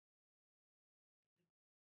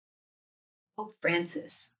Pope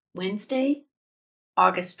Francis, Wednesday,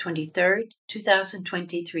 August 23rd,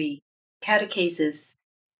 2023. Catechesis,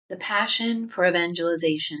 the Passion for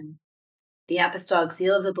Evangelization, the apostolic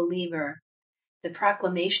zeal of the believer, the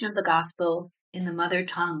proclamation of the gospel in the mother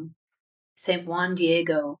tongue, St. Juan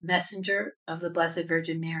Diego, messenger of the Blessed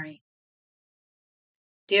Virgin Mary.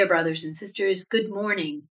 Dear brothers and sisters, good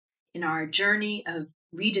morning. In our journey of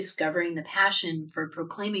rediscovering the passion for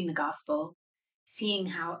proclaiming the gospel, seeing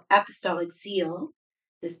how apostolic zeal,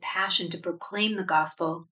 this passion to proclaim the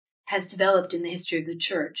gospel, has developed in the history of the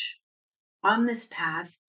Church. On this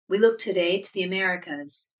path, we look today to the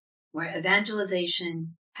Americas, where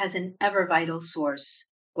evangelization has an ever vital source,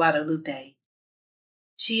 Guadalupe.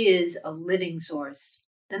 She is a living source.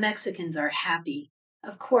 The Mexicans are happy.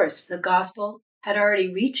 Of course, the gospel had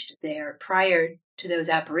already reached there prior to those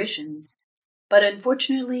apparitions, but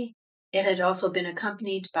unfortunately, it had also been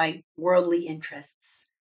accompanied by worldly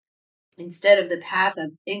interests. Instead of the path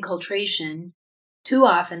of inculturation, too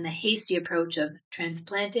often the hasty approach of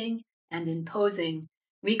transplanting and imposing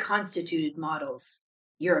reconstituted models,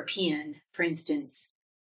 European, for instance,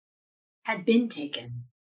 had been taken,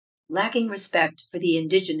 lacking respect for the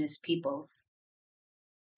indigenous peoples.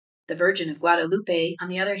 The Virgin of Guadalupe, on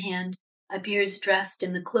the other hand, appears dressed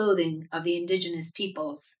in the clothing of the indigenous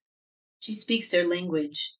peoples. She speaks their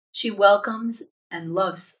language. She welcomes and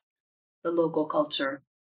loves the local culture.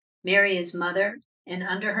 Mary is mother, and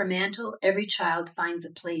under her mantle every child finds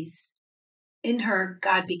a place. In her,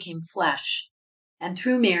 God became flesh, and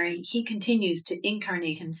through Mary, he continues to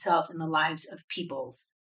incarnate himself in the lives of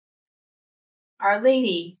peoples. Our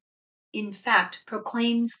Lady, in fact,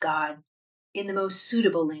 proclaims God in the most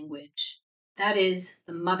suitable language, that is,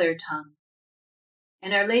 the mother tongue.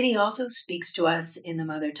 And Our Lady also speaks to us in the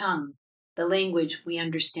mother tongue, the language we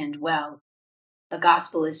understand well. The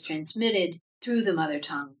gospel is transmitted through the mother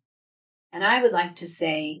tongue. And I would like to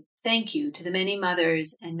say thank you to the many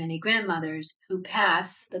mothers and many grandmothers who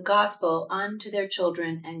pass the gospel on to their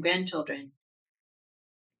children and grandchildren.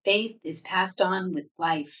 Faith is passed on with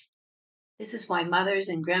life. This is why mothers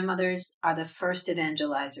and grandmothers are the first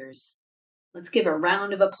evangelizers. Let's give a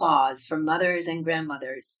round of applause for mothers and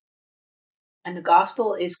grandmothers. And the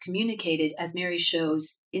gospel is communicated, as Mary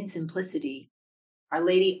shows, in simplicity. Our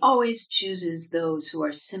Lady always chooses those who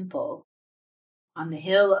are simple. On the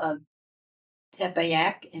hill of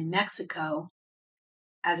Tepeyac in Mexico,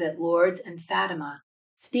 as at Lourdes and Fatima,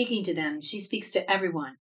 speaking to them, she speaks to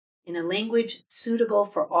everyone in a language suitable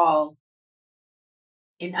for all,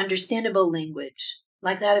 in understandable language,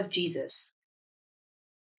 like that of Jesus.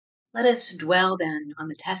 Let us dwell then on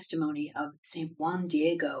the testimony of St. Juan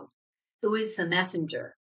Diego, who is the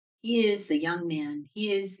messenger. He is the young man,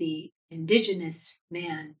 he is the indigenous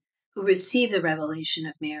man who received the revelation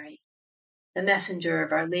of Mary, the messenger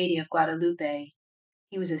of Our Lady of Guadalupe.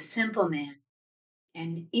 He was a simple man,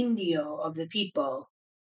 an Indio of the people.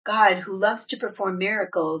 God, who loves to perform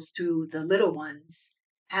miracles through the little ones,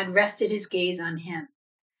 had rested his gaze on him.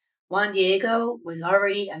 Juan Diego was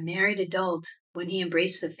already a married adult when he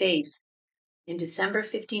embraced the faith. In December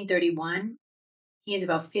 1531, he is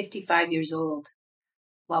about 55 years old.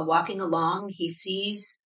 While walking along, he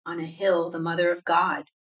sees on a hill the Mother of God,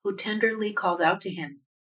 who tenderly calls out to him.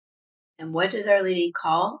 And what does Our Lady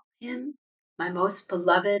call him? My most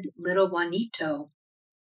beloved little Juanito.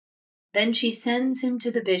 Then she sends him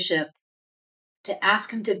to the bishop to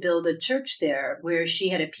ask him to build a church there where she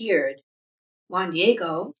had appeared. Juan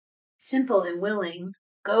Diego, simple and willing,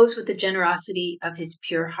 goes with the generosity of his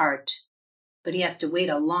pure heart, but he has to wait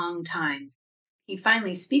a long time. He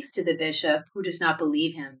finally speaks to the bishop, who does not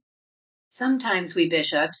believe him. Sometimes we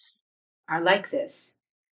bishops are like this.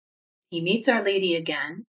 He meets Our Lady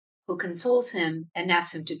again, who consoles him and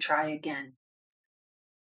asks him to try again.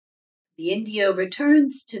 The Indio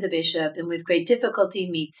returns to the bishop and with great difficulty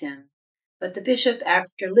meets him, but the bishop,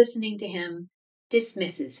 after listening to him,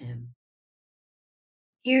 dismisses him.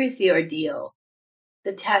 Here is the ordeal,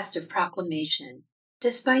 the test of proclamation.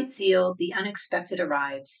 Despite zeal, the unexpected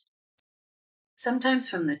arrives, sometimes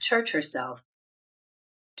from the Church herself.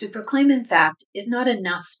 To proclaim, in fact, is not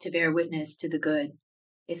enough to bear witness to the good.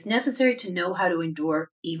 It's necessary to know how to endure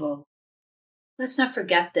evil. Let's not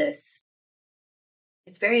forget this.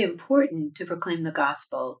 It's very important to proclaim the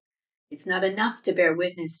gospel. It's not enough to bear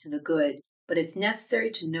witness to the good, but it's necessary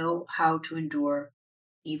to know how to endure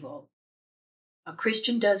evil. A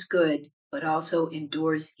Christian does good, but also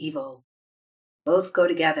endures evil. Both go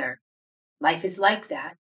together. Life is like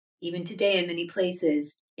that. Even today in many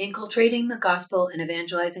places, inculcating the gospel and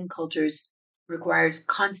evangelizing cultures requires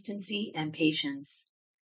constancy and patience,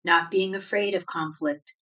 not being afraid of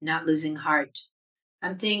conflict, not losing heart.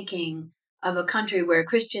 I'm thinking of a country where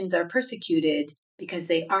Christians are persecuted because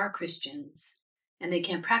they are Christians, and they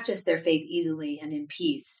can practice their faith easily and in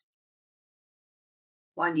peace.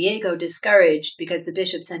 Juan Diego, discouraged because the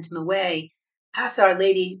bishop sent him away, asks Our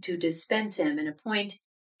Lady to dispense him and appoint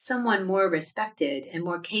someone more respected and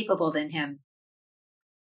more capable than him.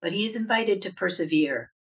 But he is invited to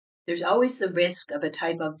persevere. There's always the risk of a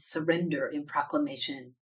type of surrender in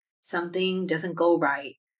proclamation. Something doesn't go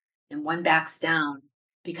right, and one backs down,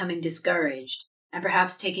 becoming discouraged, and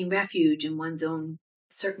perhaps taking refuge in one's own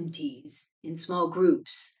certainties, in small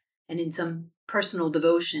groups, and in some personal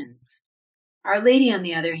devotions. Our Lady, on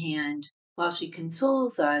the other hand, while she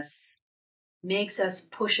consoles us, makes us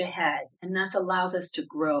push ahead and thus allows us to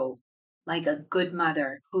grow, like a good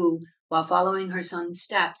mother who, while following her son's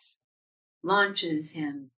steps, launches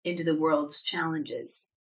him into the world's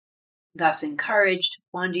challenges. Thus encouraged,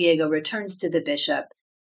 Juan Diego returns to the bishop,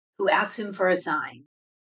 who asks him for a sign.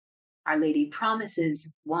 Our Lady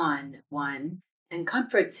promises Juan one and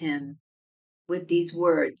comforts him with these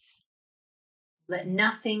words: "Let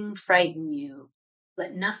nothing frighten you.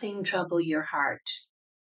 Let nothing trouble your heart.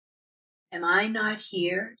 Am I not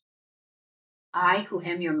here? I who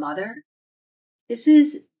am your mother?" This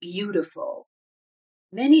is beautiful.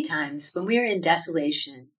 Many times when we are in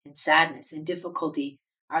desolation, in sadness, in difficulty,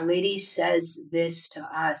 Our Lady says this to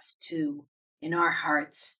us too, in our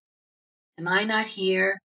hearts. Am I not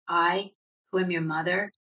here, I who am your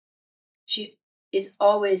mother? She is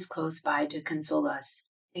always close by to console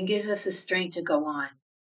us and gives us the strength to go on.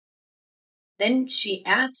 Then she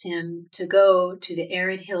asks him to go to the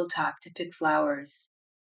arid hilltop to pick flowers.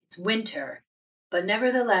 It's winter, but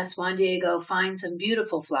nevertheless Juan Diego finds some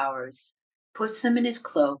beautiful flowers, puts them in his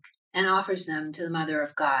cloak, and offers them to the Mother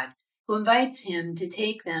of God, who invites him to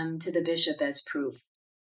take them to the bishop as proof.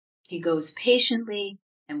 He goes patiently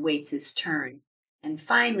and waits his turn, and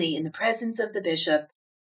finally, in the presence of the bishop,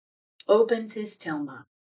 opens his tilma,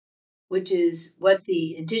 which is what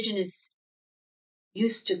the indigenous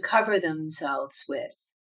used to cover themselves with.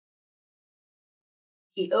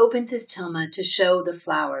 He opens his tilma to show the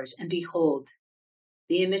flowers, and behold,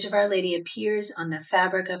 the image of Our Lady appears on the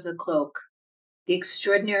fabric of the cloak, the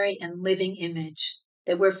extraordinary and living image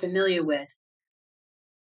that we're familiar with,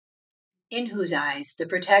 in whose eyes the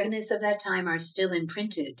protagonists of that time are still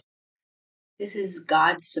imprinted. This is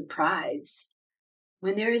God's surprise.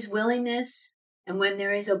 When there is willingness and when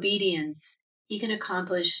there is obedience, He can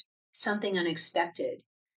accomplish something unexpected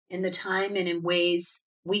in the time and in ways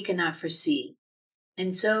we cannot foresee.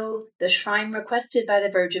 And so the shrine requested by the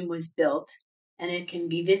Virgin was built, and it can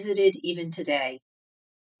be visited even today.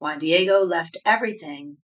 Juan Diego left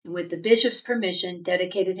everything, and with the bishop's permission,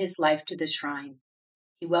 dedicated his life to the shrine.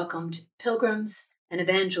 He welcomed pilgrims and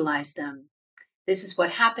evangelized them. This is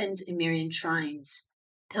what happens in Marian shrines,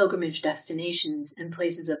 pilgrimage destinations and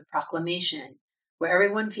places of proclamation, where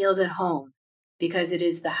everyone feels at home, because it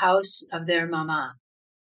is the house of their mama,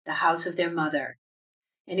 the house of their mother,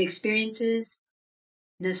 and experiences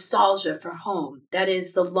nostalgia for home, that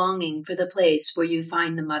is, the longing for the place where you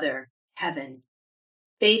find the mother, heaven.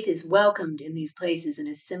 Faith is welcomed in these places in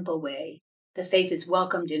a simple way. The faith is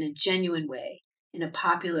welcomed in a genuine way, in a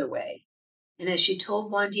popular way. And as she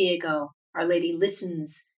told Juan Diego, Our Lady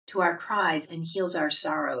listens to our cries and heals our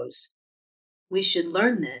sorrows. We should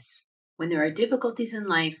learn this. When there are difficulties in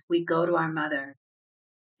life, we go to our mother.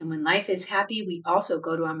 And when life is happy, we also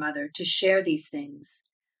go to our mother to share these things.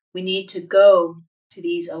 We need to go to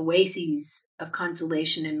these oases of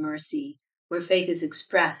consolation and mercy, where faith is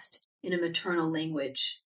expressed in a maternal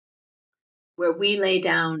language, where we lay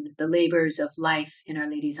down the labors of life in Our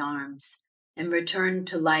Lady's arms and return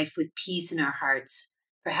to life with peace in our hearts,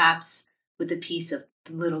 perhaps with the peace of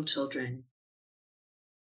the little children.